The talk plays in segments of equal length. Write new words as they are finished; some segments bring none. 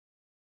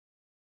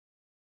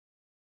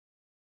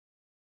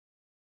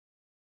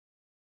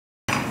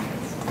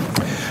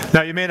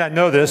Now, you may not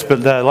know this,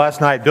 but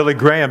last night Billy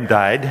Graham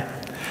died.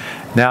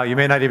 Now, you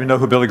may not even know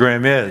who Billy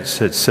Graham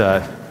is. It's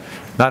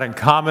not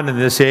uncommon in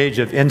this age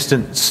of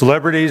instant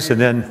celebrities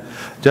and then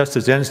just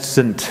as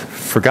instant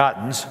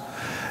forgottens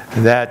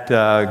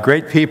that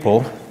great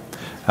people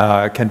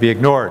can be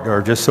ignored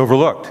or just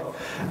overlooked.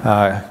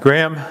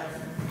 Graham,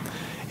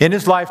 in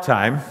his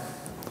lifetime,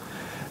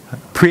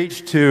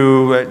 preached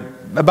to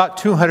about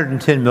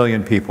 210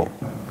 million people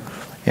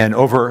in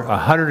over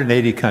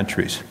 180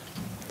 countries.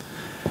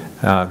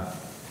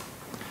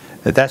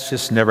 That's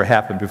just never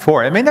happened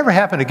before. It may never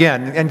happen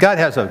again, and God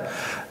has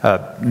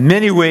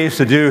many ways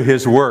to do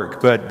His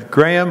work, but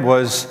Graham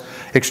was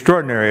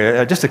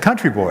extraordinary, just a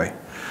country boy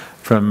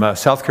from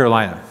South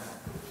Carolina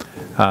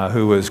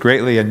who was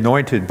greatly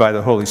anointed by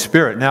the Holy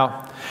Spirit.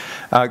 Now,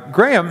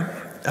 Graham,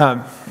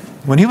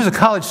 when he was a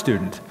college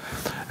student,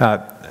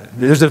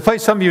 there's a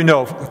place some of you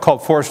know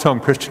called Forest Home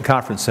Christian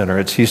Conference Center.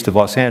 It's east of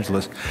Los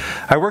Angeles.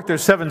 I worked there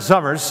 7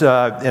 summers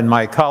in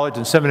my college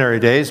and seminary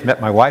days. Met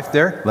my wife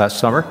there last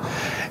summer.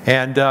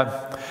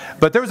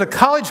 But there was a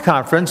college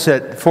conference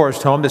at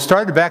Forest Home that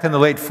started back in the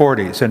late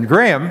 40s. And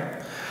Graham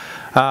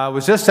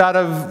was just out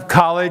of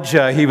college.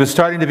 He was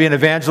starting to be an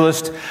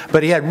evangelist,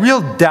 but he had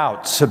real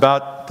doubts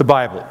about the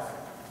Bible.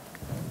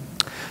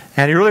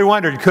 And he really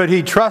wondered, could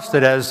he trust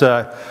it as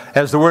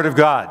the Word of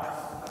God?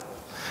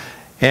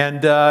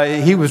 And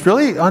he was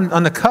really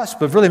on the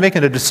cusp of really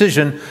making a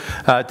decision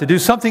to do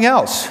something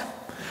else.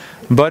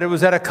 But it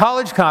was at a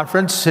college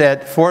conference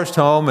at Forest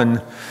Home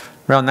in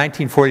around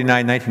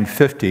 1949,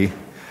 1950.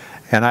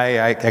 And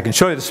I can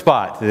show you the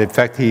spot. In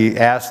fact, he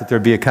asked that there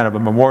be a kind of a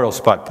memorial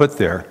spot put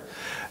there,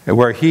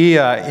 where he,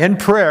 in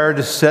prayer,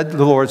 just said to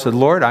the Lord,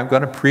 Lord, I'm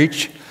going to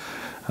preach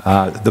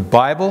the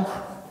Bible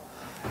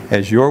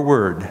as your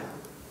word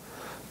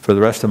for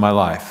the rest of my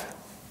life.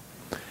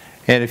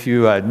 And if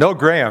you know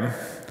Graham,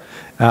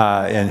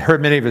 and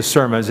heard many of his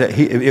sermons,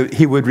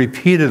 he would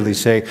repeatedly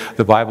say,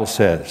 the Bible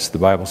says, the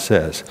Bible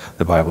says,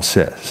 the Bible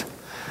says.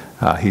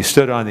 He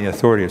stood on the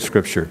authority of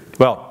Scripture.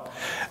 Well,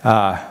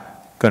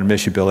 going to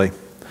miss you, Billy.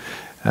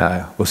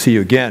 We'll see you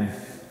again.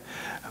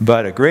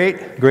 But a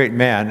great, great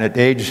man at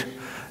age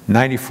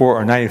 94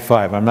 or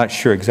 95, I'm not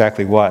sure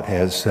exactly what,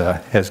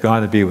 has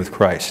gone to be with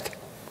Christ.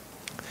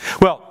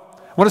 Well,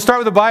 I want to start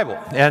with the Bible.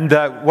 And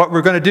what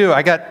we're going to do,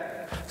 I got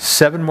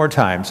 7 more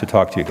times to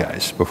talk to you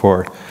guys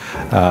before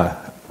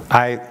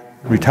I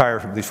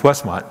retire from at least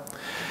Westmont.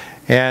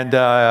 And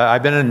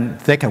I've been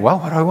thinking, well,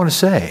 what do I want to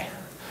say?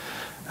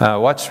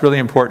 What's really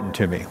important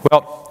to me?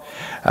 Well,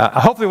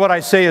 hopefully what I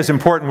say is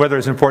important, whether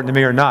it's important to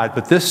me or not,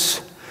 but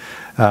this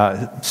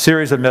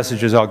series of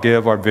messages I'll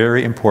give are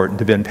very important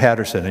to Ben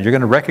Patterson. And you're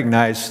going to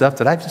recognize stuff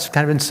that I've just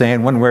kind of been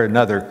saying one way or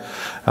another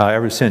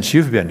ever since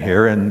you've been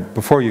here and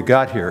before you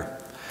got here.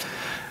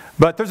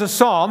 But there's a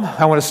psalm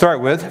I want to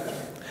start with.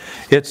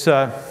 It's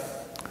a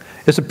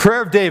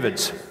prayer of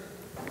David's.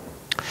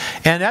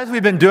 And as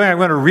we've been doing, I'm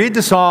going to read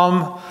the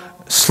psalm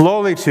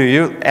slowly to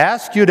you,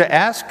 ask you to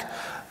ask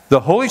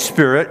the Holy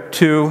Spirit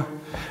to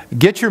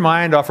get your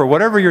mind off of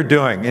whatever you're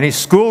doing. Any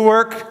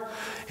schoolwork,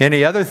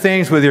 any other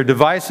things with your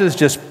devices,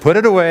 just put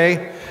it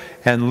away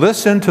and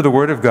listen to the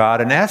Word of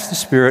God and ask the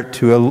Spirit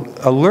to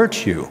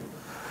alert you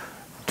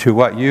to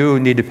what you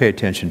need to pay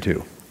attention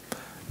to.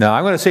 Now,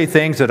 I'm going to say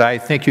things that I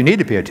think you need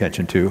to pay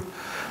attention to,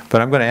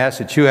 but I'm going to ask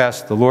that you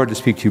ask the Lord to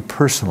speak to you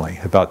personally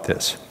about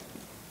this.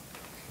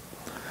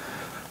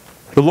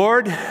 The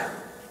Lord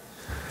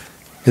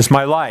is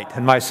my light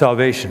and my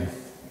salvation.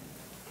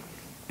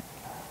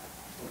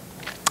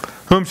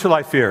 Whom shall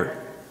I fear?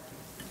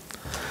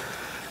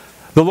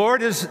 The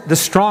Lord is the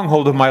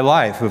stronghold of my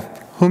life. Of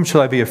whom shall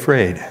I be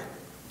afraid?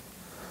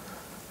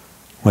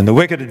 When the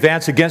wicked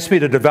advance against me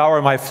to devour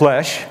my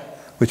flesh,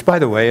 which, by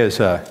the way, is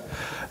sort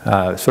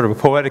of a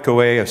poetic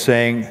way of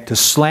saying to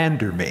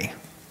slander me,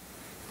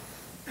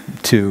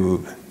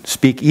 to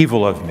speak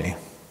evil of me.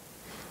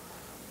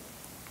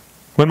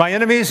 When my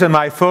enemies and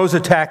my foes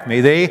attack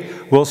me, they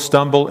will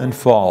stumble and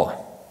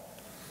fall.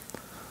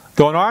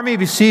 Though an army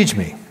besiege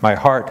me, my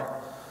heart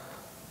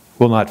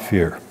will not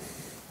fear.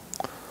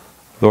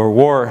 Though a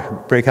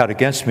war break out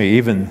against me,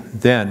 even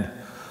then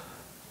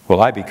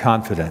will I be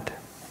confident.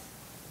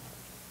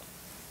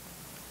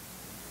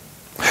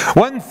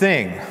 One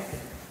thing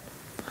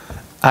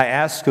I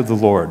ask of the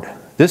Lord,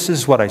 this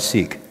is what I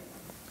seek,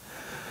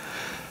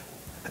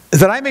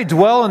 that I may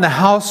dwell in the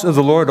house of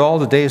the Lord all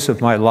the days of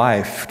my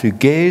life, to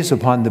gaze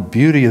upon the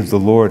beauty of the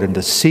Lord and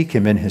to seek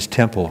Him in His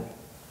temple.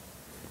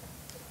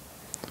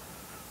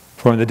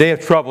 For in the day of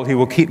trouble He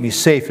will keep me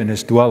safe in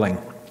His dwelling.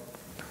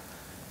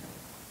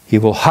 He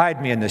will hide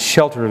me in the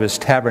shelter of His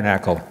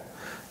tabernacle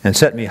and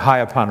set me high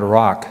upon a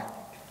rock.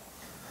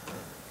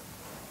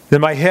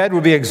 Then my head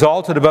will be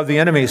exalted above the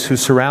enemies who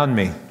surround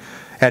me.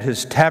 At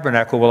His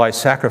tabernacle will I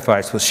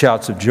sacrifice with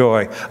shouts of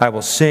joy. I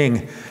will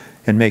sing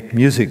and make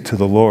music to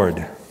the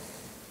Lord.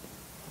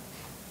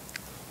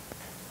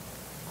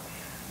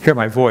 Hear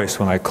my voice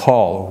when I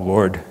call, O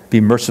Lord.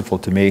 Be merciful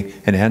to me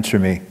and answer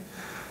me.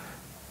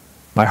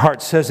 My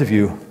heart says of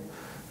you,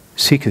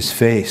 seek His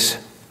face.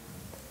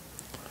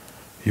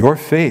 Your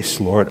face,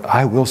 Lord,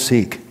 I will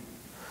seek.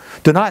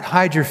 Do not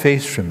hide your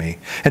face from me,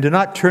 and do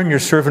not turn your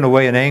servant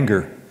away in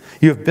anger.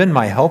 You have been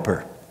my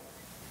helper.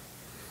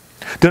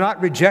 Do not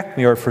reject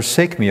me or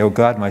forsake me, O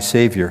God, my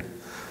Savior.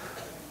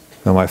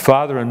 Though my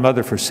father and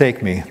mother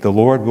forsake me, the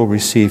Lord will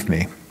receive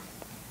me.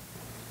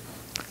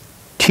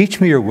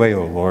 Teach me your way,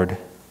 O Lord.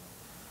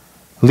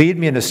 Lead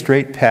me in a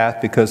straight path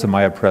because of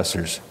my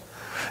oppressors.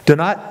 Do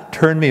not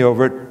turn me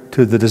over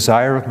to the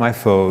desire of my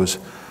foes,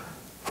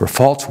 for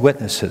false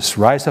witnesses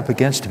rise up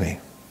against me,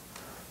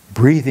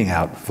 breathing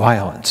out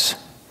violence.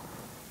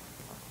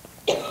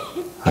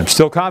 I'm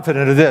still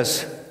confident of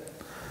this.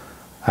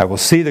 I will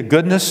see the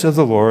goodness of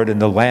the Lord in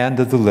the land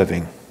of the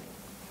living.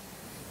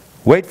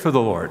 Wait for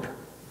the Lord.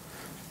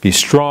 Be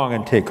strong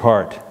and take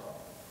heart.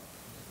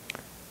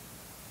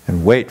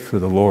 And wait for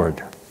the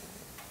Lord.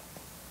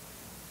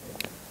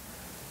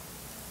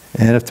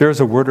 And if there's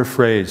a word or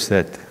phrase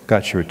that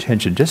got your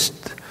attention,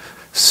 just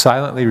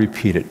silently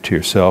repeat it to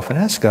yourself and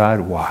ask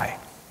God why.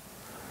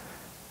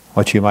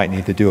 What you might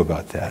need to do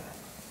about that.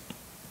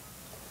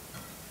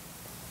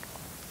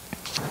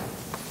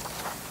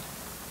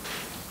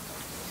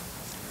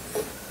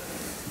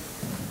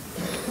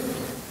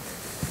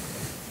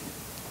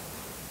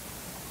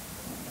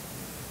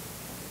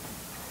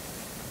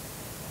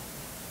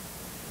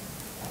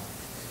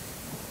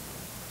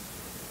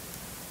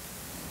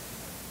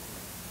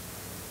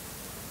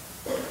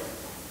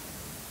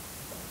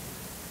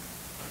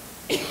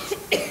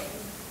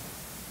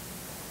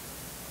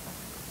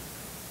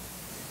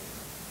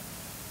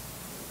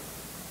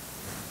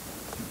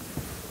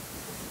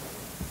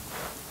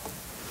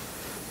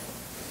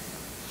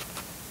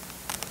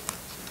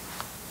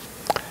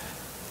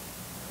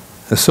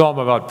 The psalm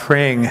about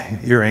praying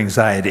your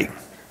anxiety.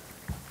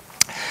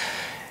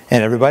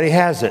 And everybody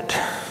has it.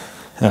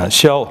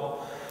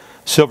 Shel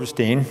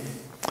Silverstein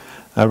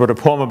wrote a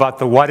poem about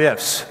the what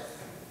ifs.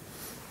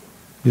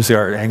 Usually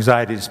our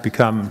anxieties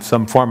become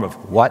some form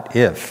of what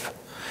if.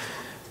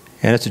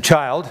 And it's a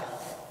child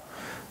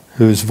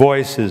whose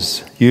voice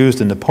is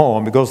used in the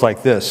poem. It goes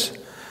like this.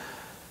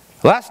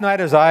 Last night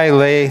as I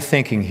lay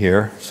thinking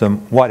here,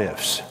 some what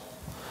ifs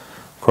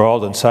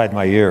crawled inside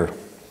my ear,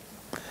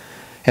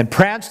 and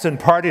pranced and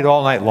partied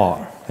all night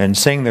long, and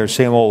sang their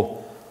same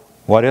old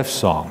what-if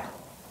song.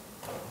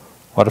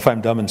 What if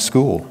I'm dumb in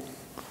school?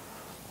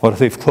 What if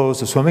they've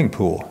closed the swimming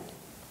pool?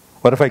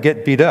 What if I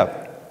get beat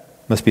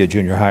up? Must be a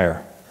junior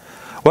higher.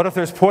 What if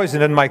there's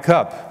poison in my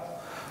cup?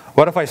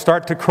 What if I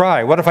start to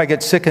cry? What if I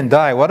get sick and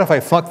die? What if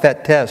I flunk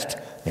that test?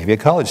 Maybe a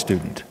college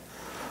student.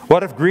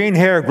 What if green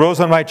hair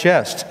grows on my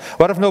chest?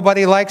 What if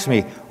nobody likes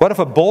me? What if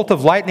a bolt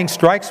of lightning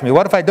strikes me?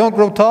 What if I don't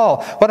grow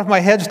tall? What if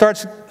my head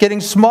starts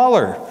getting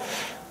smaller?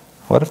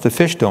 What if the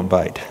fish don't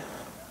bite?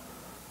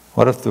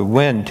 What if the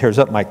wind tears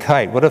up my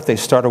kite? What if they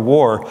start a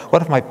war?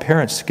 What if my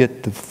parents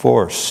get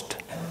divorced?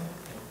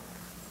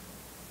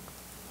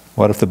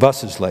 What if the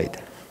bus is late?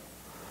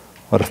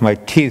 What if my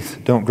teeth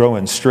don't grow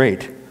in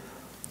straight?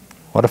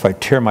 What if I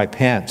tear my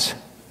pants?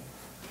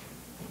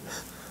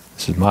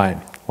 This is mine.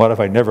 What if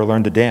I never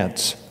learn to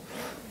dance?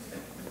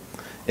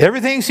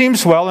 Everything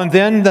seems swell, and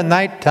then the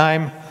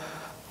nighttime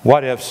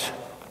what-ifs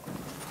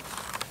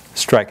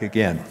strike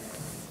again.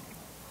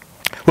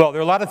 Well, there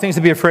are a lot of things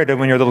to be afraid of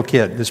when you're a little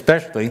kid,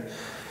 especially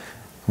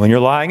when you're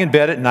lying in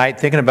bed at night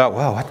thinking about,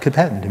 wow, what could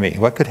happen to me?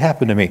 What could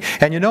happen to me?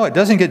 And you know it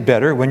doesn't get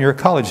better when you're a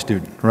college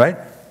student, right?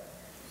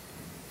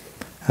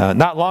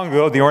 Not long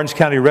ago, the Orange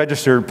County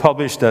Register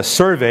published a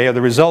survey of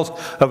the results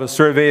of a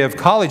survey of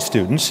college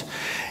students.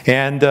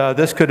 And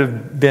this could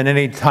have been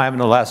any time in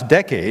the last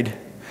decade.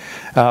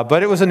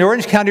 But it was in the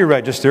Orange County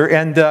Register.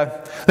 And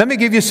let me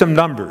give you some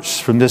numbers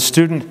from this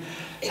student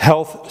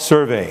health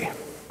survey.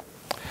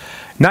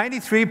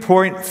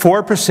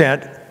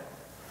 93.4%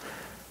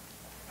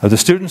 of the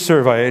students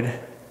surveyed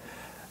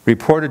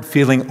reported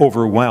feeling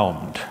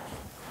overwhelmed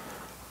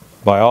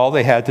by all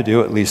they had to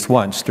do at least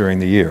once during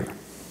the year.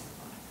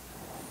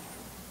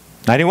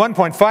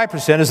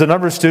 91.5% is the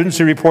number of students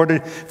who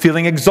reported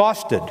feeling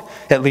exhausted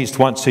at least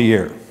once a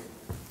year.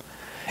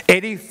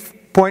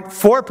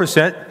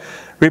 80.4%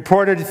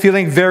 reported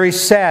feeling very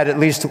sad at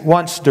least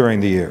once during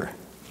the year.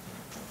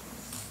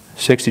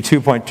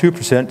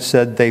 62.2%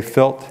 said they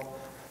felt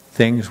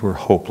things were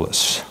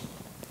hopeless.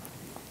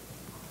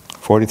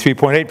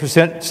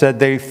 43.8% said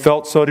they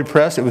felt so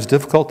depressed it was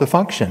difficult to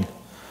function.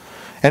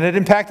 And it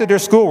impacted their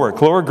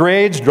schoolwork. Lower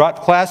grades,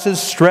 dropped classes,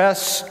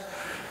 stress,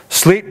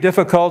 sleep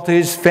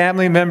difficulties,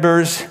 family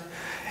members.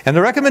 And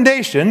the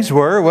recommendations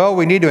were, well,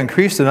 we need to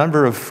increase the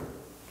number of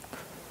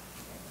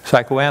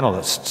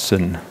psychoanalysts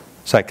and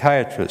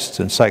psychiatrists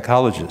and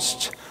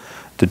psychologists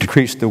to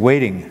decrease the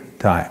waiting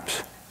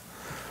times.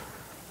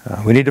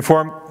 We need to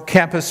form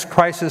campus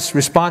crisis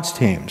response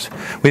teams.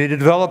 We need to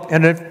develop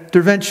an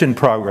intervention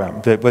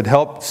program that would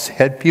help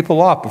head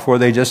people off before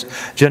they just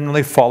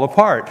generally fall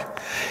apart.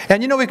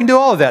 And you know, we can do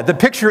all of that. The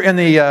picture in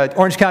the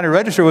Orange County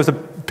Register was a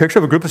picture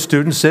of a group of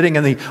students sitting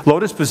in the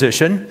lotus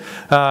position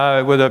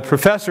with a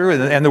professor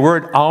and the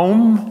word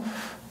AUM,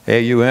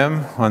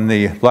 A-U-M, on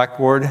the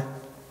blackboard.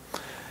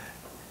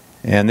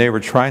 and they were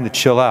trying to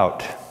chill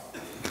out.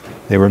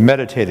 They were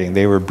meditating.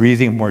 They were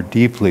breathing more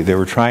deeply. They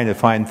were trying to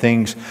find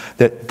things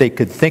that they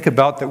could think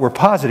about that were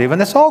positive.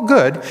 And that's all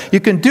good. You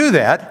can do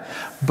that.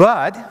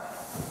 But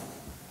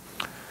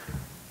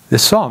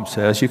this psalm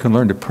says you can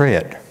learn to pray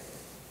it.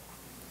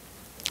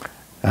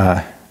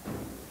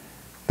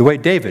 The way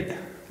David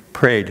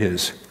prayed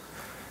his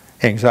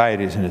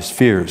anxieties and his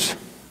fears.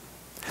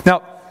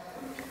 Now,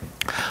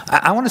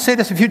 I want to say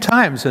this a few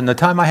times in the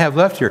time I have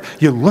left here.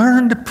 You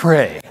learn to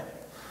pray.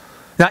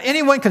 Now,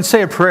 anyone can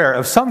say a prayer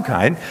of some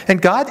kind,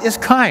 and God is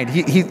kind.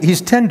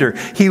 He's tender.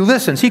 He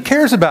listens. He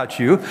cares about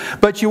you.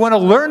 But you want to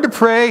learn to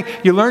pray.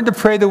 You learn to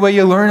pray the way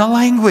you learn a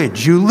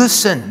language. You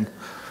listen.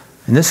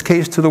 In this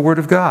case, to the Word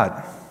of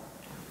God.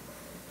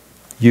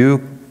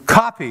 You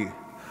copy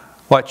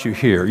what you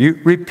hear. You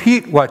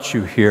repeat what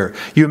you hear.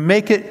 You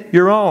make it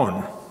your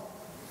own.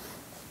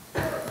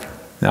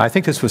 Now, I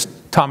think this was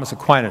Thomas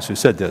Aquinas who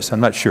said this. I'm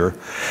not sure.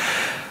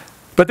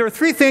 But there are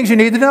 3 things you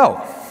need to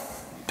know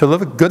to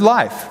live a good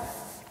life.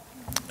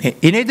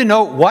 You need to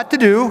know what to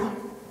do,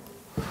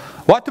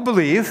 what to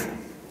believe,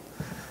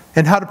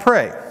 and how to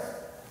pray.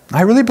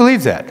 I really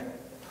believe that.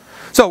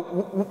 So,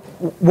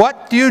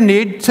 what do you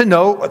need to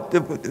know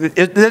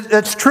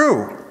that's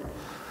true?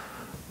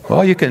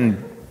 Well, you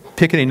can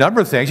pick any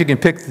number of things. You can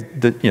pick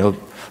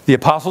the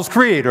Apostles'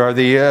 Creed or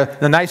the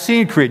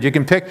Nicene Creed. You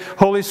can pick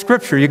Holy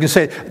Scripture. You can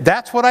say,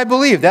 that's what I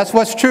believe. That's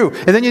what's true.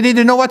 And then you need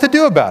to know what to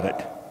do about it.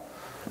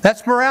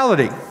 That's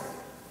morality.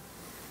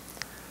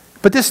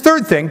 But this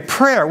third thing,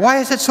 prayer, why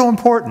is it so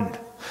important?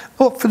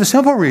 Well, for the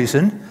simple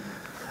reason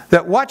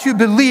that what you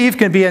believe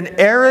can be an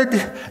arid,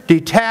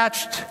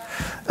 detached,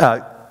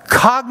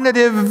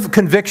 cognitive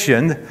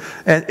conviction,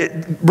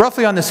 and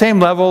roughly on the same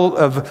level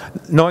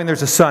of knowing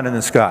there's a sun in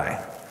the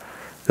sky.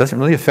 It doesn't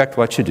really affect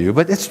what you do,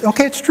 but it's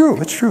okay, it's true,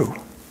 it's true.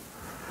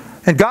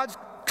 And God's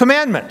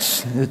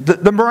commandments,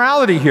 the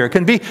morality here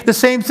can be the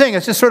same thing.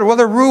 It's just sort of, well,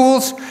 they're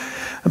rules,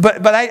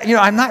 but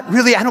I'm not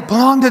really, I don't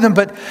belong to them,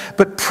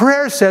 but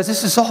prayer says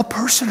this is all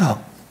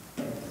personal.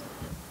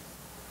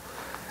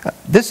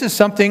 This is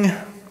something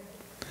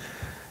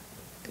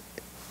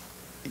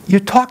you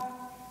talk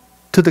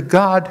to the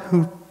God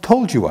who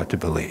told you what to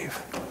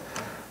believe.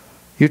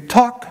 You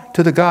talk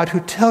to the God who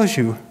tells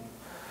you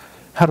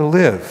how to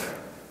live.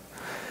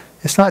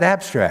 It's not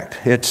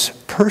abstract, it's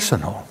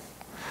personal.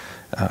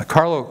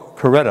 Carlo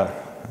Lauretta,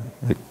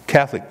 the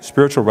Catholic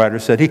spiritual writer,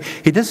 said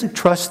he doesn't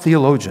trust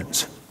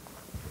theologians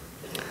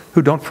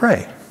who don't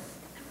pray.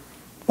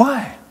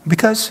 Why?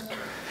 Because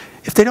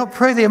if they don't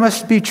pray, they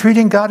must be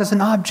treating God as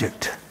an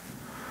object,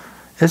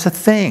 as a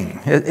thing,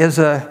 as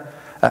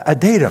a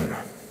datum.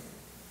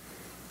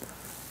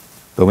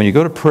 But when you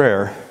go to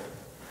prayer,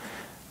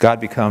 God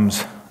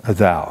becomes a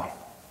thou,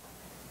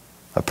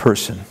 a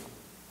person.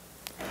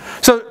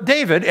 So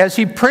David, as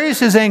he prays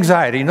his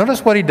anxiety,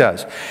 notice what he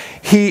does.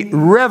 He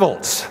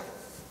revels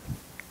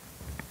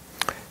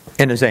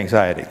in his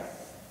anxiety,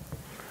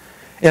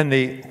 in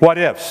the what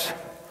ifs.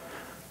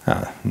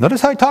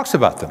 Notice how he talks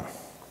about them.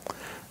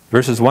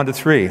 Verses 1 to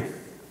 3.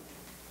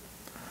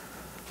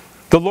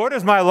 The Lord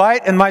is my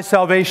light and my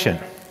salvation.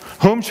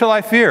 Whom shall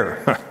I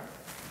fear?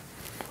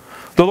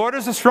 The Lord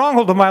is the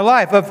stronghold of my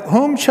life. Of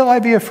whom shall I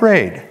be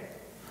afraid?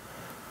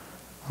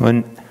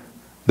 When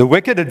the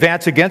wicked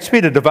advance against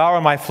me to devour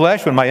my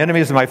flesh, when my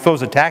enemies and my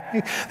foes attack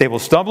me, they will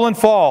stumble and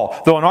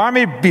fall. Though an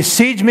army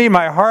besiege me,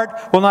 my heart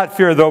will not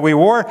fear. Though a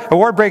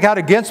war break out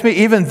against me,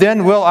 even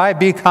then will I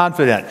be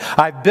confident.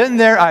 I've been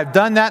there, I've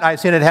done that, I've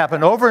seen it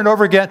happen over and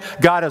over again.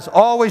 God has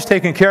always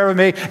taken care of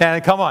me,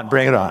 and come on,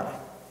 bring it on.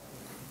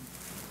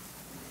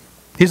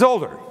 He's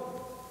older.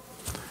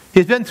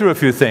 He's been through a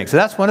few things,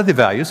 and that's one of the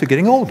values of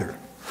getting older.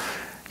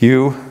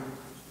 You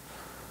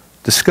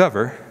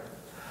discover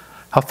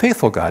how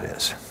faithful God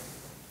is.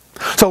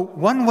 So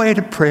one way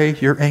to pray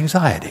your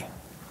anxiety,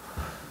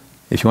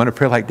 if you want to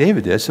pray like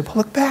David did, is to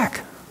look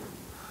back.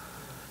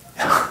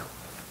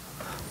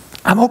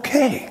 I'm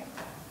okay.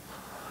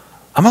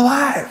 I'm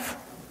alive.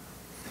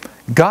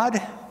 God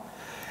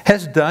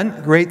has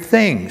done great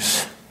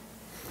things.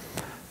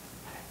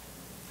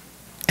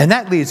 And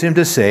that leads him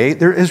to say,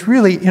 there is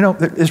really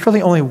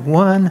only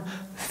one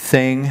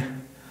thing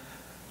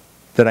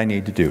that I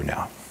need to do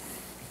now.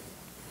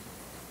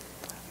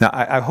 Now,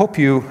 I hope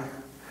you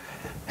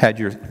had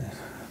your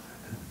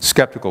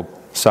skeptical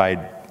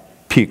side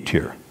piqued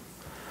here.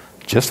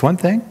 Just one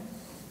thing?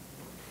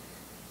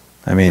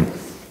 I mean,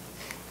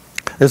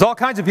 there's all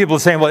kinds of people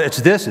saying, well, it's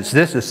this, it's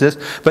this, it's this.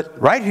 But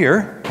right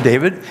here,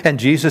 David and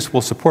Jesus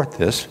will support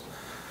this. He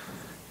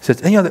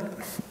says,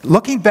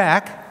 looking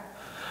back,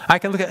 I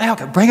can look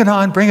at, bring it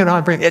on, bring it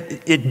on, bring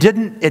it. It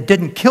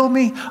didn't kill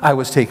me. I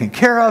was taken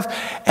care of.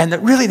 And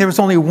that really there was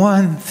only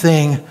one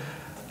thing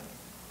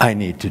I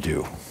need to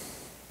do.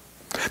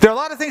 There are a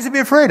lot of things to be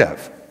afraid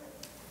of.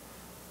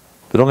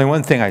 But only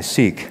one thing I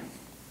seek.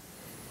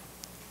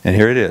 And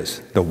here it is,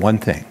 the one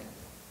thing.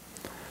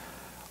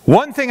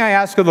 One thing I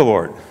ask of the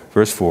Lord,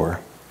 verse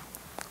 4.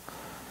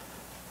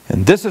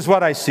 And this is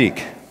what I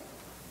seek,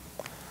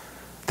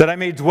 that I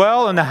may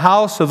dwell in the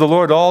house of the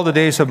Lord all the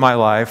days of my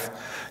life,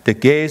 to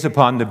gaze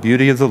upon the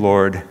beauty of the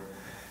Lord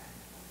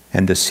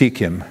and to seek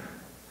him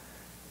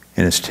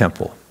in his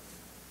temple.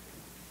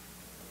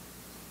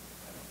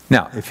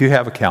 Now, if you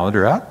have a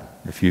calendar out,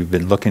 if you've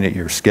been looking at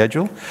your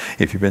schedule,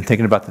 if you've been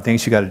thinking about the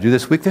things you got to do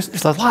this week,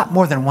 there's a lot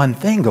more than one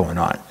thing going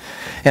on.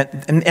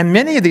 And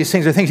many of these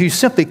things are things you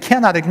simply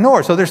cannot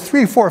ignore. So there's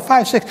 3, 4,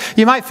 5, 6.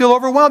 You might feel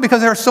overwhelmed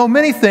because there are so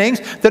many things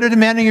that are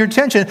demanding your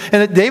attention.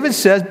 And that David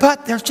says,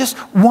 but there's just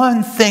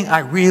one thing I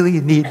really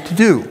need to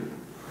do.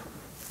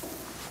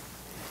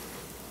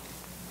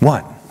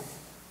 One.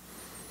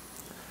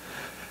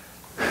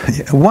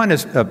 One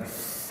is, get a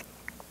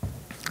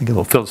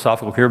little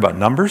philosophical here about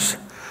numbers.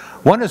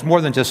 One is more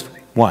than just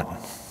one.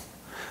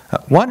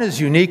 One is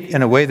unique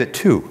in a way that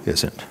two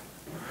isn't.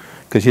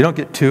 Because you don't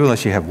get two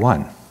unless you have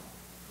one.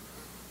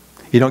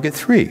 You don't get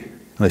three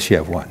unless you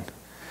have one.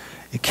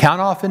 You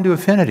count off into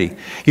infinity.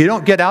 You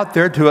don't get out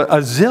there to a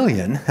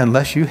zillion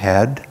unless you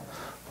had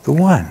the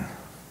one.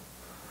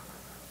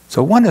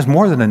 So one is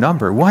more than a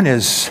number. One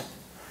is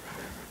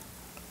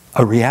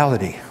a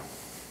reality.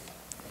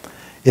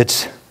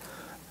 It's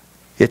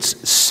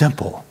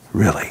simple,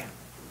 really.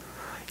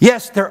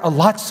 Yes, there are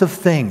lots of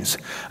things.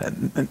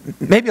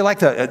 Maybe like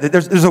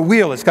there's a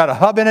wheel. It's got a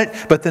hub in it,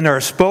 but then there are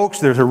spokes.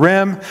 There's a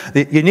rim.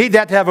 You need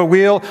that to have a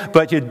wheel,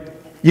 but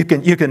you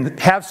can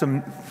have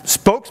some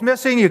spokes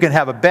missing. You can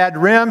have a bad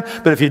rim,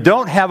 but if you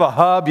don't have a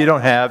hub, you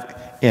don't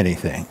have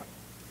anything.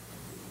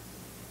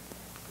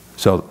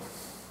 So, the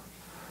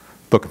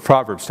book of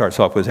Proverbs starts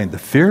off with saying, the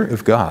fear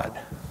of God,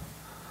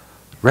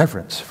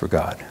 reverence for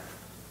God,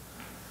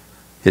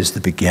 is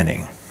the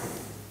beginning.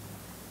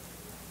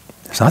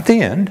 It's not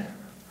the end.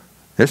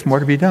 There's more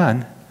to be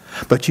done,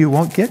 but you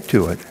won't get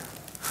to it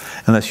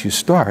unless you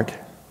start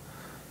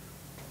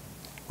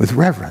with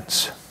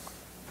reverence.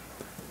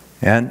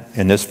 And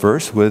in this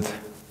verse with,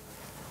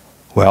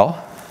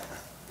 well,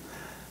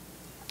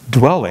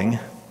 dwelling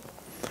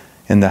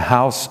in the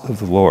house of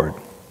the Lord.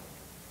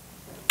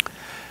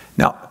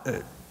 Now,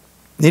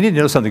 you need to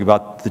know something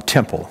about the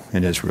temple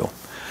in Israel.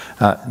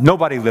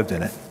 Nobody lived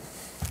in it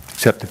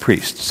except the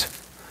priests.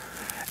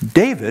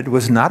 David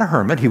was not a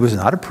hermit. He was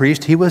not a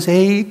priest. He was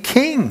a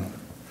king.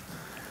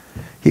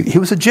 He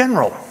was a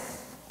general.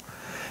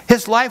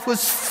 His life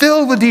was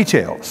filled with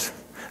details,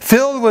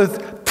 filled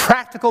with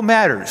practical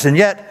matters. And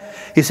yet,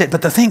 he said,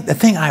 but the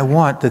thing I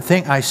want, the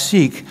thing I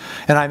seek,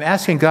 and I'm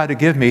asking God to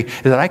give me,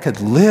 is that I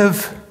could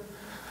live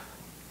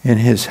in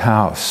his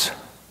house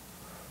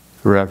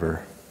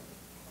forever.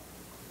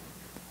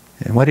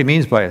 And what he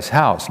means by his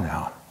house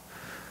now,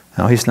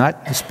 he's not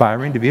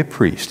aspiring to be a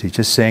priest. He's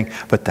just saying,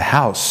 but the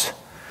house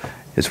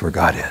is where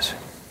God is.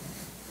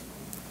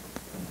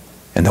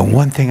 And the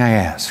one thing I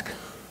ask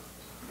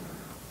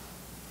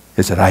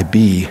is that I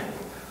be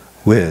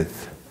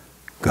with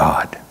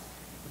God.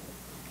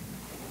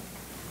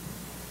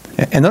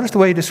 And notice the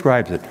way he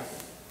describes it.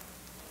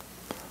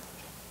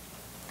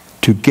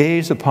 To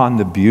gaze upon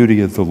the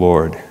beauty of the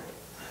Lord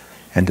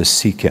and to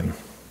seek him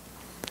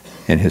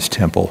in his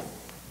temple.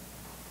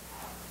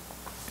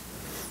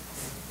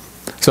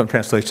 Some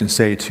translations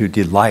say to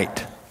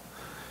delight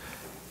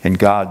in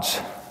God's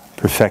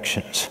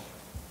perfections.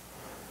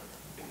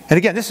 And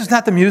again, this is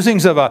not the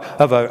musings of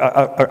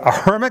a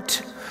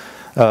hermit,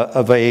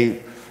 of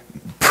a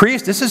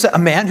priest. This is a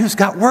man who's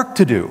got work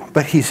to do.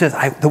 But he says,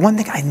 the one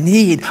thing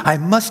I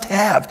must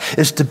have,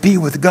 is to be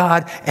with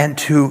God and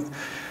to,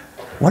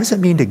 what does it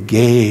mean to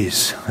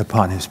gaze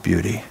upon his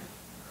beauty?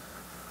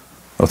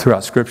 Well,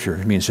 throughout Scripture,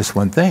 it means just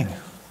one thing.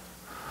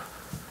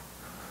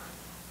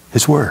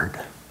 His Word.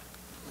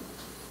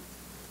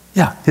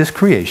 Yeah, his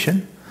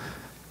creation.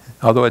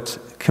 Although it's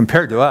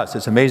compared to us,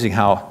 it's amazing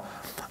how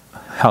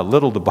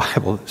little the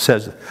Bible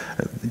says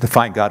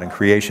define God in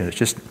creation. It's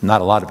just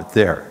not a lot of it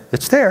there.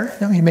 It's there.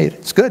 He made it.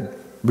 It's good.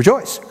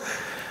 Rejoice.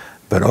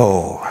 But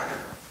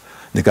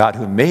the God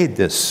who made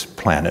this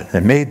planet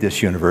and made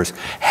this universe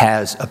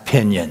has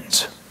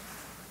opinions.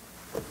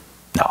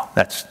 No,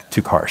 that's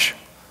too harsh.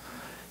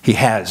 He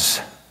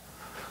has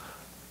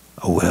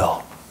a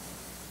will.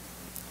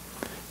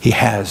 He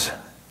has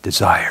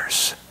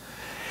desires.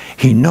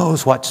 He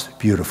knows what's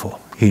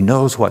beautiful. He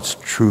knows what's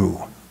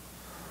true.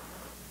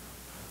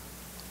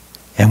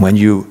 And when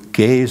you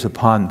gaze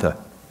upon the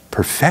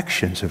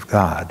perfections of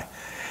God,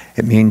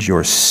 it means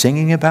you're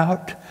singing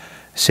about,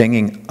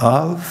 singing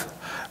of,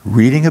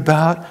 reading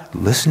about,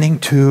 listening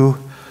to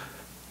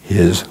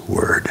his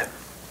word.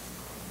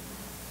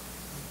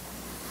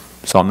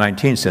 Psalm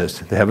 19 says,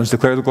 the heavens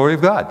declare the glory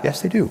of God.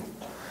 Yes, they do.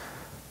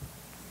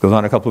 Goes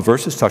on a couple of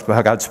verses, talks about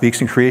how God speaks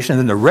in creation, and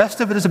then the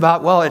rest of it is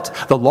about, it's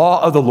the law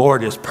of the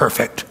Lord is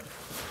perfect,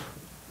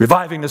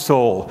 reviving the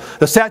soul.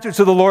 The statutes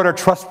of the Lord are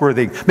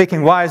trustworthy,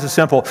 making wise the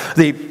simple.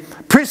 The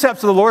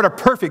precepts of the Lord are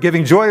perfect,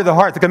 giving joy to the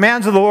heart. The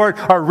commands of the Lord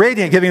are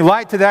radiant, giving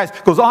light to the eyes.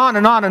 It goes on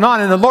and on and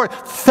on. And the Lord,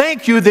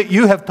 thank you that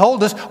you have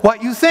told us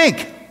what you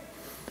think.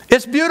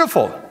 It's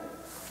beautiful.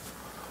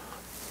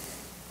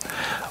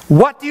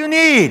 What do you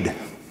need?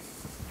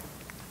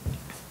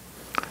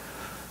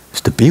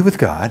 It's to be with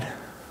God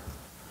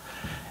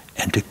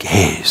and to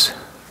gaze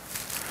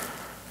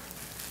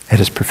at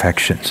his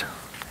perfections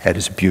at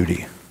his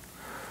beauty,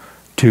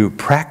 to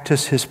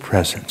practice his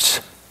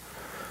presence.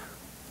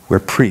 We're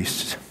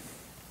priests.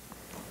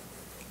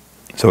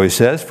 So he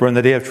says, for in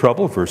the day of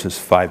trouble, verses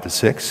 5 to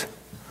 6,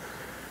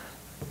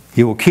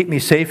 he will keep me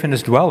safe in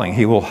his dwelling.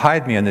 He will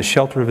hide me in the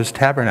shelter of his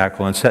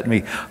tabernacle and set me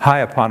high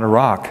upon a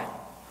rock.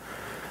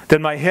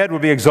 Then my head will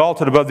be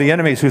exalted above the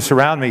enemies who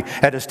surround me.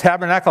 At his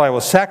tabernacle I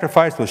will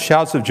sacrifice with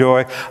shouts of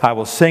joy. I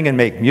will sing and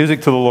make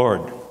music to the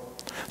Lord.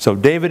 So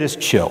David is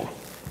chill.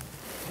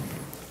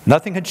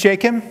 Nothing can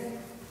shake him.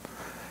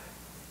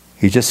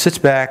 He just sits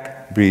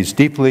back, breathes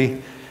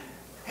deeply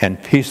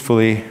and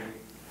peacefully.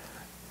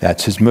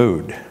 That's his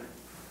mood.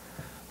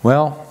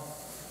 Well,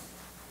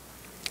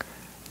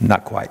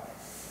 not quite.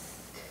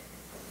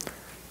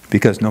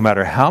 Because no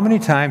matter how many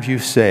times you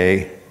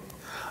say,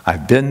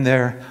 I've been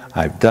there,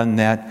 I've done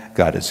that,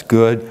 God is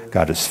good,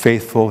 God is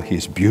faithful,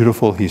 He's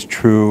beautiful, He's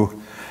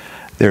true,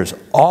 there's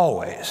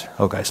always,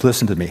 oh guys,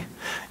 listen to me.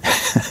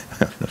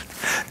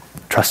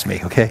 Trust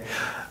me, okay?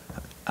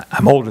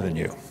 I'm older than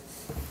you.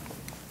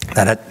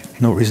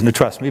 That's no reason to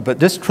trust me, but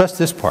just trust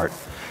this part.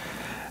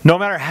 No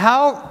matter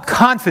how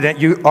confident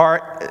you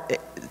are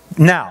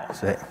now,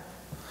 say,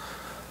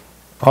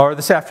 or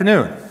this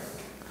afternoon,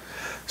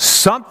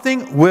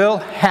 something will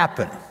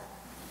happen.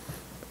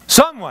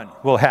 Someone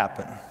will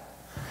happen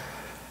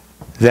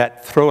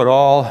that throw it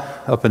all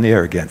up in the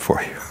air again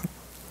for you.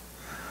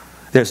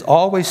 There's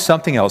always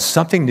something else,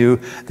 something new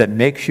that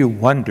makes you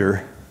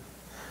wonder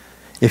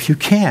if you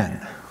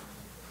can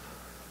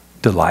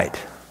delight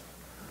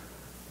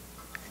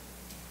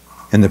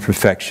in the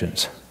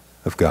perfections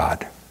of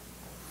God.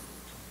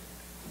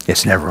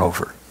 It's never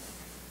over.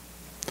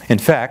 In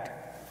fact,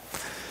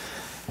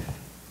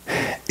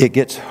 it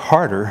gets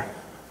harder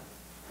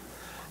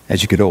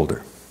as you get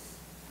older.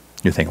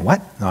 You're thinking,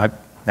 what? No,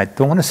 I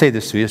don't want to say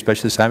this to you,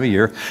 especially this time of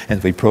year, and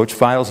as we approach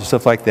finals and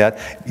stuff like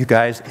that. You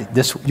guys,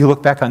 you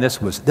look back on this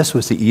was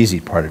the easy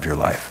part of your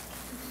life.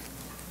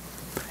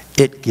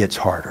 It gets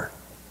harder.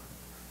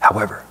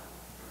 However,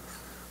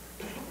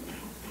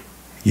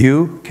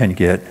 you can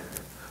get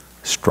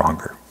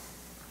stronger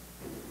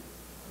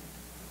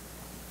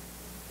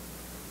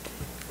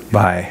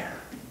by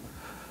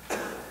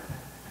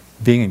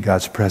being in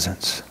God's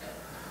presence,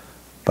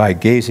 by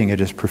gazing at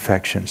His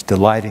perfections,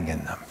 delighting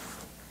in them,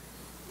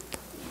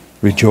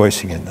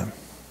 rejoicing in them.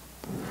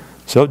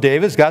 So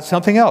David's got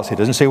something else. He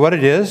doesn't say what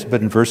it is,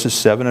 but in verses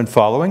 7 and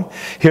following,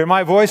 hear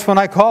my voice when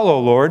I call, O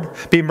Lord.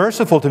 Be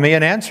merciful to me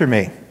and answer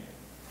me.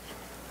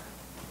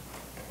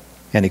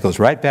 And he goes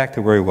right back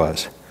to where he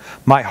was.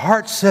 My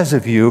heart says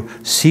of you,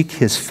 seek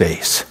His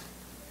face.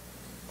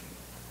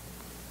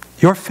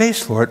 Your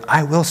face, Lord,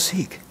 I will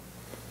seek.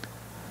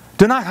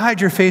 Do not hide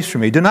your face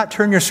from me. Do not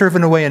turn your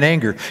servant away in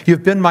anger.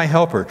 You've been my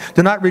helper.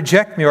 Do not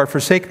reject me or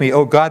forsake me,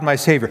 O God, my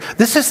Savior.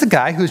 This is the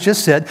guy who's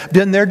just said,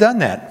 been there, done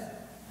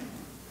that.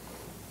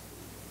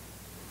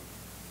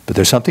 But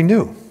there's something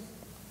new.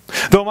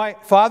 Though my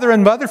father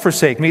and mother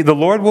forsake me, the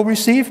Lord will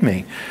receive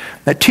me.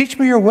 Now teach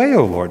me your way,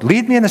 O Lord.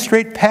 Lead me in a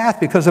straight path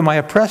because of my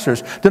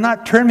oppressors. Do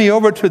not turn me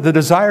over to the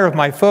desire of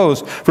my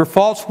foes, for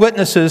false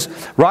witnesses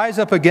rise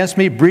up against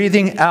me,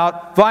 breathing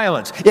out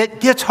violence. It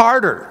gets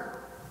harder.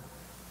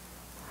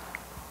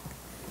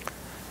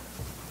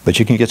 But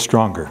you can get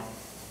stronger.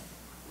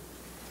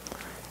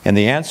 And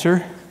the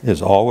answer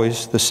is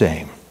always the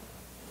same.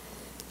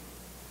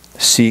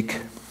 Seek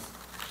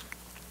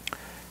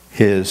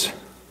His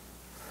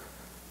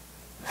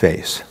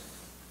face.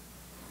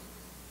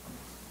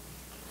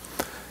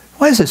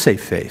 Why does it say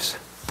face?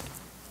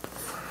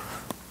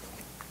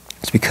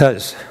 It's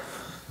because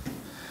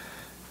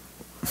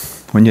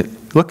when you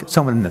look at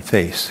someone in the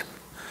face,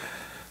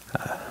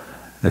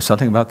 there's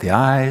something about the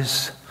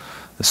eyes,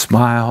 the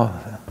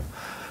smile,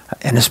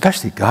 and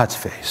especially God's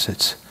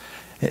face.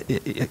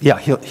 Yeah,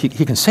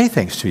 he can say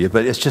things to you,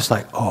 but it's just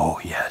like, oh,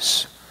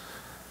 yes,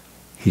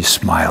 He's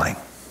smiling.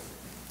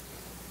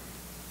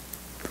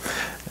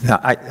 Now,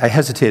 I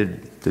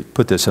hesitated to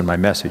put this in my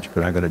message,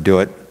 but I'm going to do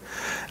it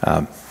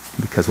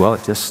because, well,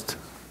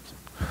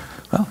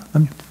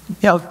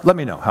 let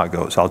me know how it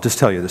goes. I'll just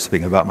tell you this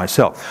thing about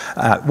myself.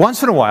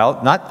 Once in a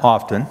while, not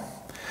often,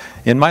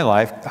 in my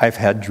life, I've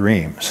had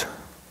dreams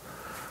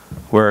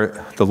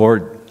where the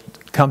Lord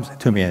comes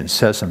to me and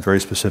says some very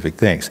specific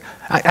things.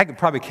 I could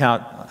probably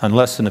count on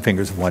less than the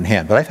fingers of one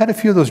hand, but I've had a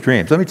few of those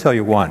dreams. Let me tell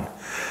you one.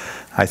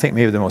 I think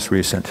maybe the most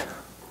recent.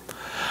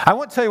 I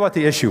won't tell you what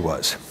the issue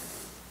was.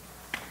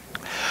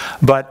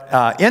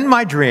 But in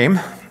my dream,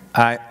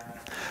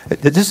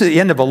 this is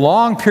the end of a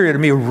long period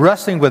of me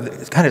wrestling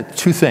with kind of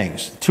two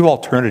things, two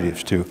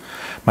alternatives to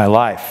my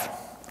life.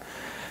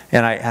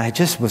 And I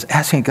just was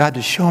asking God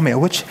to show me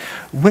which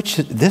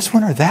this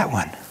one or that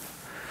one.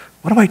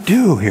 What do I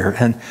do here?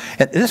 And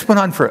this went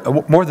on for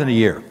more than a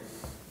year.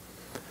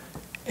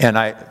 And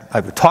I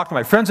would talk to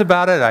my friends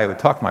about it. I would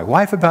talk to my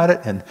wife about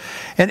it. And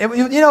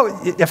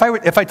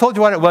if I told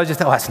you what it was, you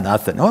just, oh, that's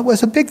nothing. No, it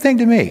was a big thing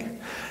to me.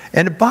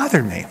 And it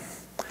bothered me.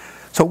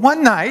 So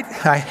one night,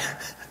 I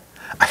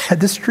had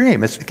this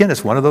dream.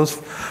 It's one of those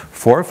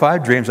 4 or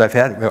 5 dreams I've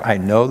had where I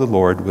know the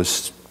Lord was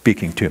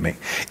speaking to me.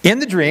 In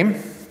the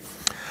dream,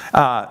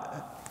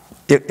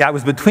 I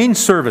was between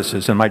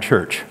services in my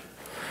church.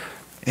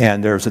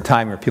 And there was a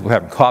time where people were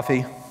having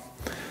coffee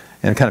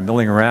and kind of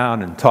milling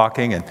around and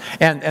talking.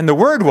 And the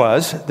word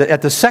was that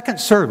at the second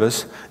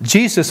service,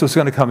 Jesus was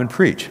going to come and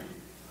preach.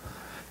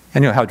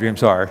 And you know how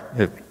dreams are.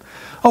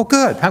 Oh,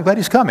 good. I'm glad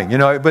he's coming.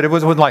 But it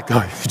wasn't like,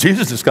 oh,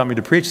 Jesus is coming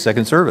to preach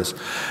second service.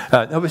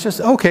 It was just,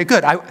 okay,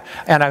 good.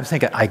 And I was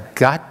thinking, I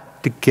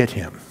got to get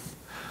him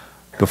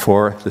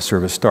before the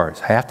service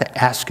starts. I have to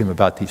ask him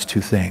about these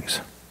two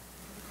things.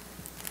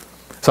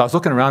 So I was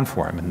looking around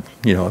for him, and,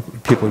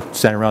 people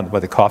standing around by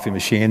the coffee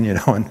machine,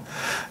 and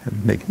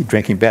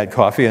drinking bad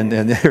coffee, and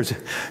there's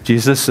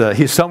Jesus.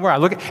 He's somewhere.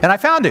 And I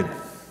found him.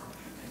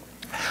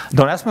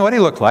 Don't ask me what he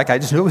looked like. I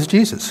just knew it was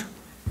Jesus.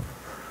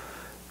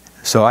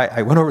 So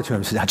I went over to him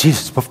and said, now,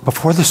 Jesus,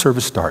 before the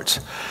service starts,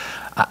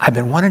 I've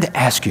been wanting to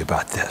ask you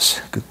about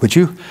this. Would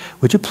you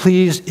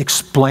please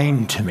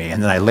explain to me?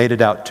 And then I laid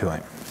it out to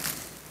him.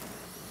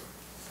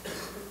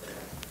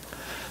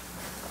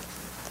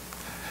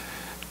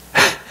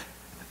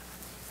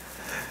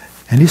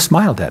 And he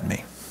smiled at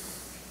me.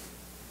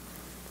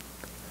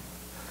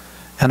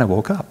 And I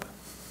woke up.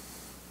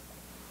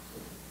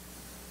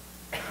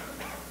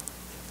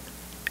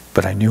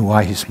 But I knew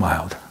why he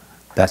smiled.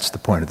 That's the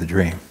point of the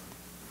dream.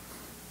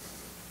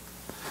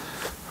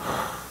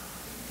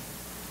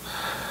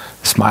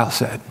 The smile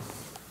said,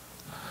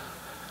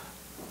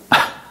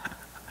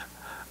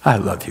 I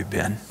love you,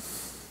 Ben.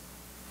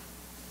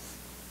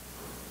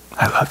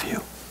 I love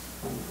you.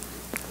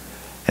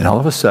 And all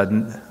of a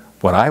sudden,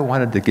 what I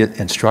wanted to get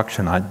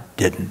instruction on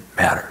didn't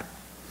matter.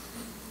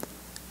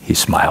 He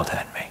smiled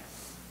at me.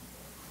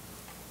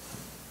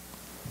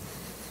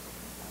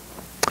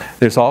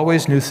 There's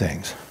always new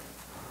things,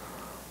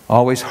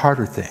 always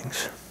harder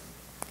things,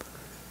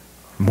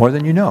 more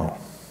than you know.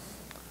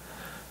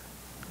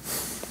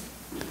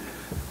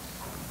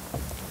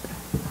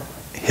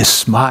 His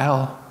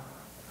smile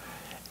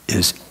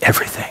is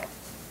everything.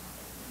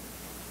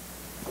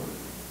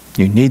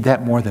 You need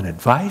that more than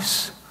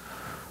advice,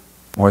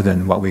 more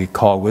than what we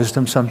call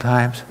wisdom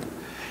sometimes.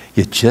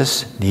 You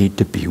just need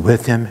to be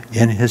with him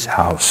in his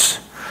house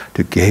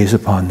to gaze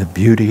upon the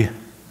beauty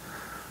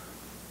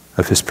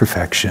of his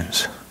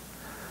perfections,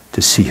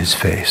 to see his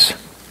face.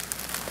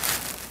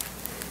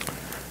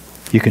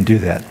 You can do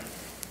that.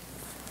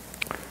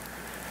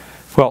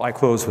 Well, I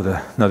close with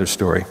another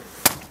story.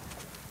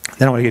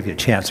 Then I want to give you a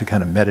chance to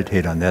kind of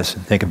meditate on this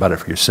and think about it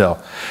for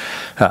yourself.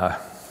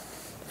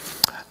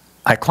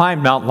 I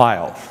climbed Mount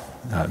Lyell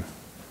a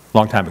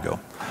long time ago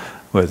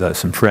with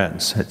some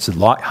friends. It's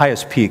the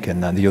highest peak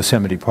in the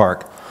Yosemite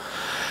Park.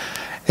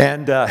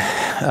 And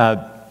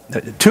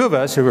two of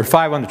us, there were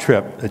 5 on the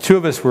trip, the 2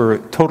 of us were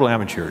total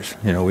amateurs.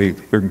 We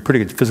were in pretty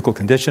good physical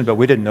condition, but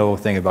we didn't know a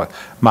thing about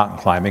mountain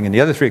climbing. And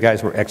the other 3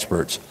 guys were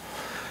experts.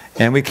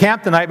 And we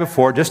camped the night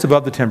before just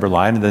above the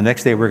timberline, and the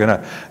next day we were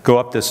going to go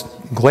up this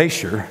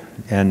glacier.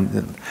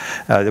 And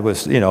it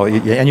was,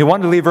 and you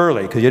wanted to leave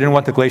early because you didn't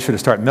want the glacier to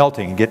start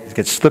melting and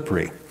get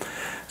slippery.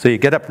 So you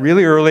get up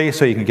really early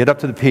so you can get up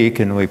to the peak,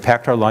 and we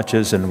packed our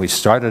lunches and we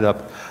started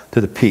up to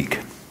the peak.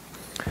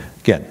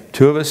 Again,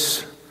 2 of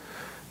us,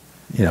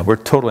 we're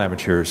total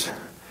amateurs.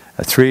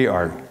 3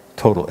 are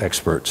total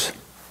experts.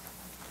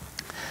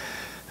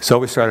 So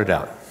we started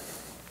out.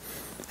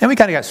 And we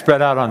kind of got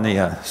spread out on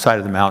the side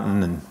of the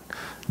mountain and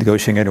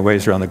negotiating our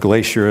ways around the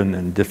glacier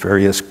and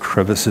various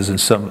crevices and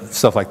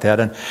stuff like that.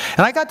 And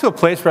I got to a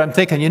place where I'm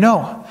thinking,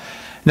 now,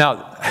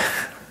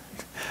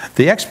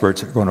 the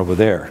experts are going over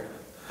there.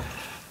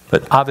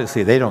 But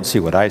obviously, they don't see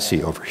what I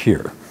see over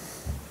here.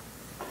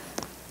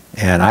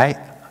 And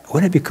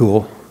wouldn't it be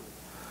cool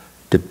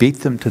to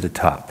beat them to the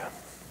top?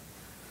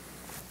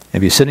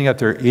 And be sitting up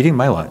there eating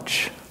my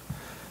lunch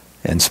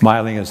and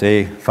smiling as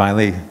they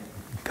finally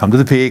come to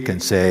the peak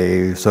and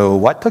say, so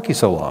what took you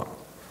so long?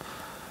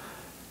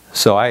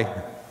 So I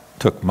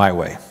took my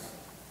way.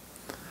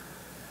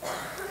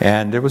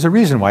 And there was a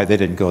reason why they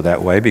didn't go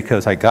that way,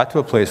 because I got to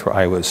a place where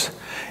I was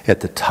at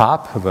the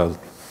top of a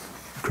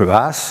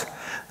crevasse.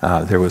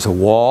 There was a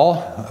wall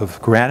of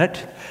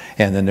granite,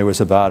 and then there was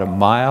about a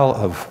mile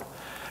of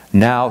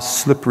now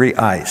slippery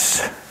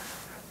ice.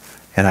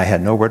 And I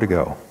had nowhere to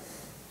go.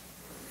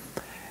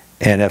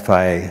 And if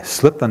I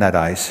slipped on that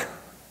ice,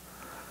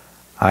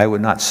 I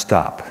would not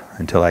stop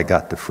until I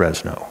got to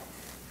Fresno.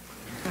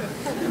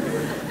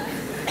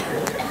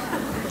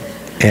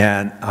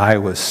 And I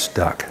was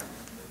stuck.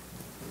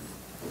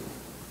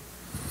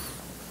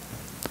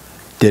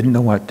 Didn't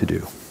know what to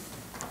do.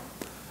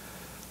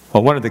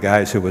 Well, one of the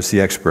guys who was the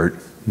expert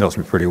knows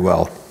me pretty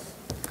well.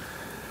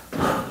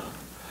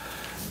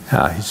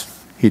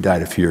 He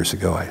died a few years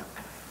ago. I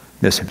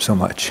miss him so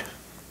much.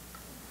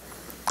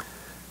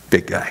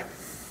 Big guy.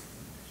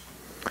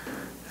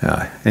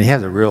 And he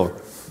has a real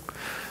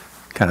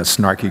kind of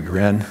snarky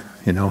grin,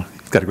 He's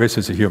got a great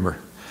sense of humor.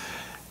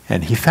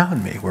 And he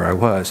found me where I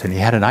was, and he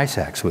had an ice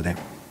axe with him.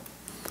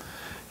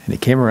 And he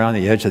came around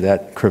the edge of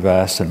that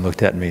crevasse and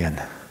looked at me and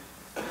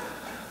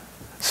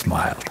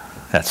smiled.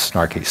 That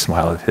snarky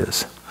smile of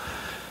his.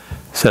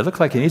 Said, "Looks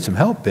like you need some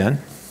help,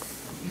 Ben."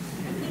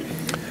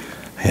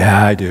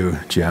 Yeah, I do,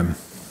 Jim.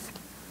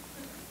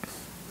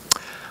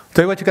 I'll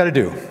tell you what you got to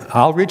do.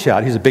 I'll reach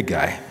out. He's a big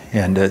guy,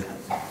 and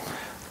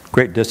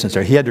great distance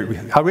there.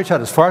 I'll reach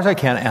out as far as I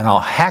can, and I'll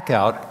hack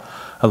out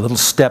a little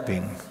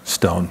stepping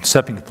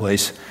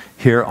place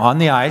here on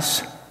the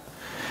ice,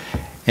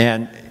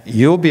 and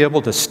you'll be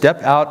able to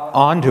step out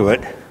onto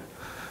it.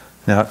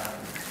 Now,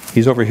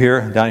 he's over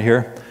here, down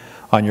here,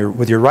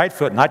 with your right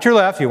foot, not your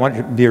left. You want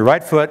to be your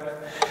right foot,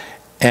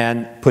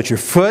 and put your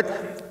foot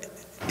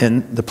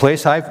in the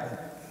place I've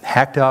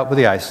hacked out with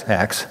the ice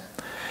axe,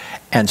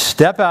 and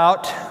step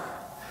out,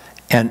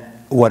 and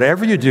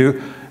whatever you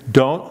do,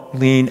 don't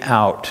lean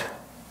out.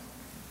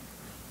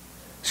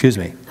 Excuse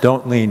me,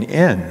 don't lean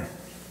in.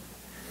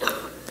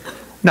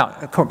 Now,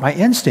 of course, my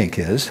instinct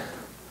is,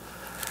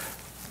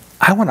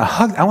 I want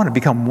to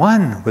become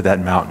one with that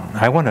mountain.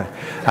 I want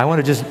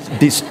to just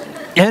be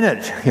in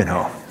it, you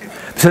know.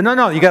 So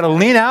no, you got to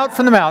lean out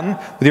from the mountain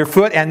with your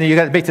foot, and then you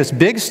got to make this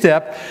big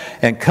step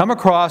and come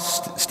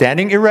across,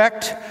 standing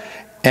erect,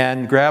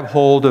 and grab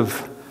hold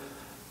of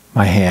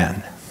my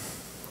hand,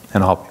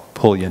 and I'll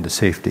pull you into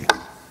safety.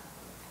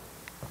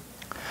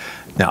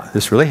 Now,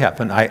 this really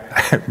happened. I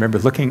remember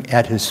looking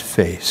at his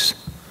face.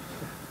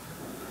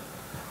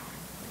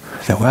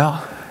 I said, well,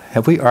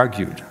 have we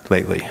argued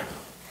lately?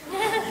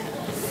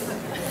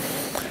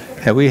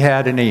 Have we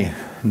had any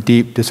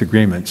deep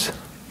disagreements?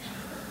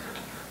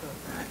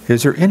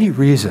 Is there any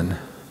reason,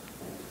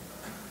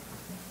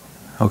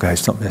 oh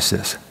guys, don't miss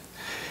this.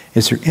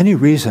 Is there any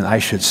reason I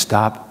should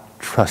stop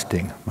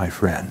trusting my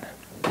friend?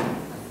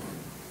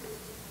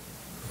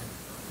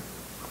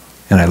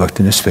 And I looked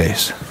in his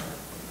face.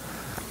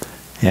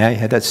 Yeah, he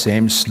had that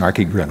same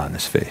snarky grin on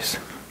his face.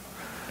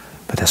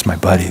 But that's my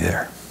buddy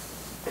there.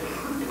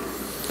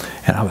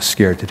 And I was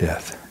scared to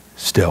death,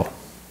 still.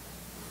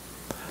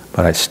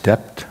 But I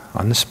stepped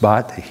on the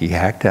spot that he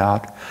hacked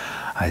out.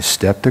 I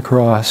stepped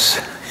across.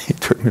 He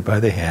took me by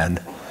the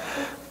hand,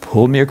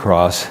 pulled me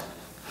across,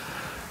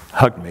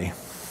 hugged me,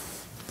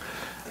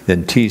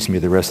 then teased me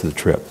the rest of the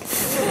trip.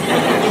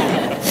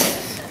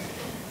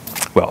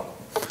 Well,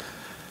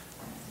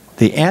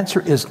 the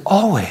answer is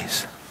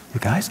always, you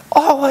guys,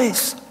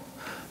 always,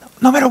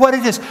 no matter what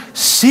it is,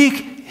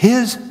 seek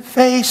his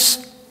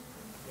face.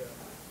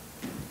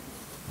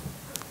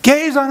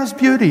 Gaze on his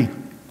beauty.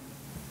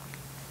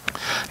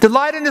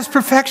 Delight in his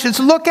perfections.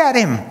 Look at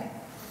him.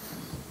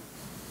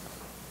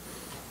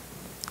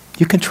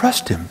 You can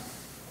trust him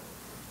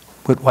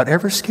with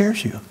whatever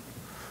scares you.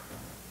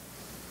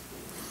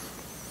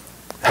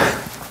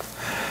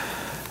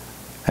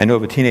 I know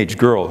of a teenage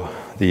girl,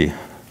 the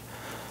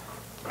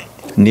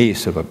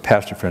niece of a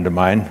pastor friend of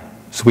mine,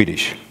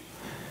 Swedish,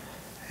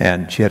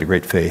 and she had a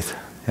great faith.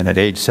 And at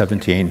age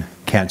 17,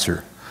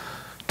 cancer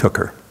took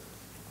her.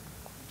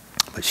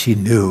 But she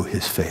knew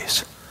his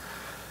face.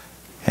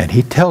 And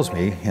he tells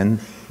me in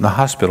the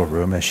hospital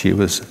room as she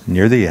was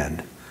near the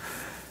end,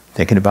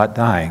 thinking about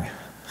dying,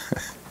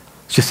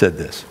 she said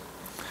this,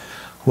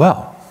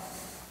 well,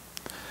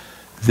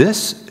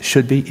 this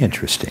should be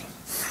interesting.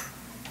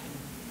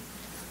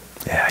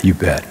 Yeah, you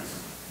bet.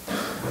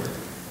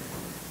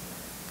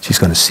 She's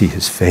going to see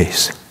his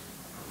face.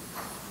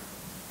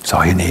 It's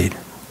all you need.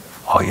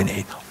 All you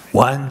need.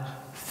 One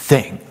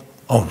thing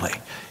only,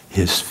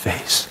 his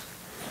face,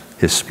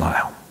 his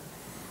smile.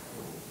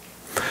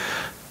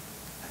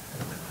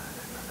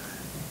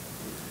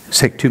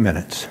 Take 2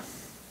 minutes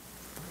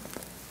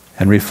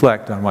and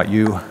reflect on what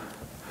you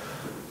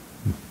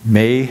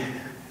may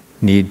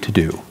need to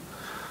do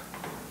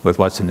with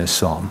what's in this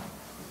psalm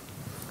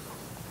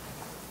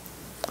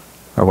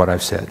or what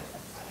I've said.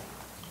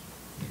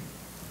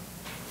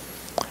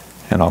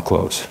 And I'll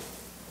close.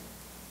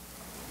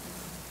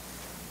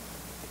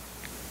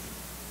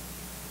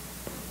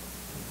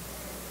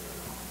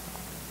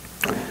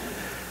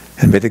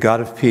 And may the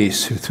God of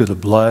peace, who through the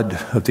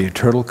blood of the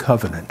eternal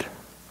covenant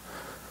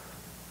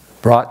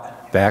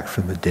brought back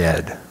from the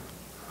dead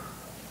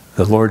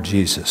the Lord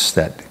Jesus,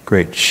 that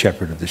great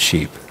shepherd of the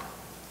sheep,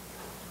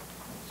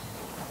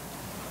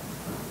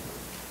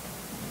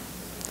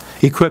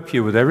 equip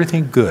you with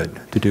everything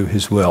good to do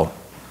his will,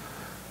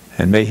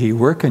 and may he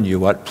work in you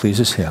what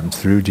pleases him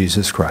through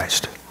Jesus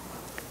Christ.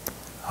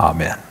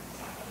 Amen.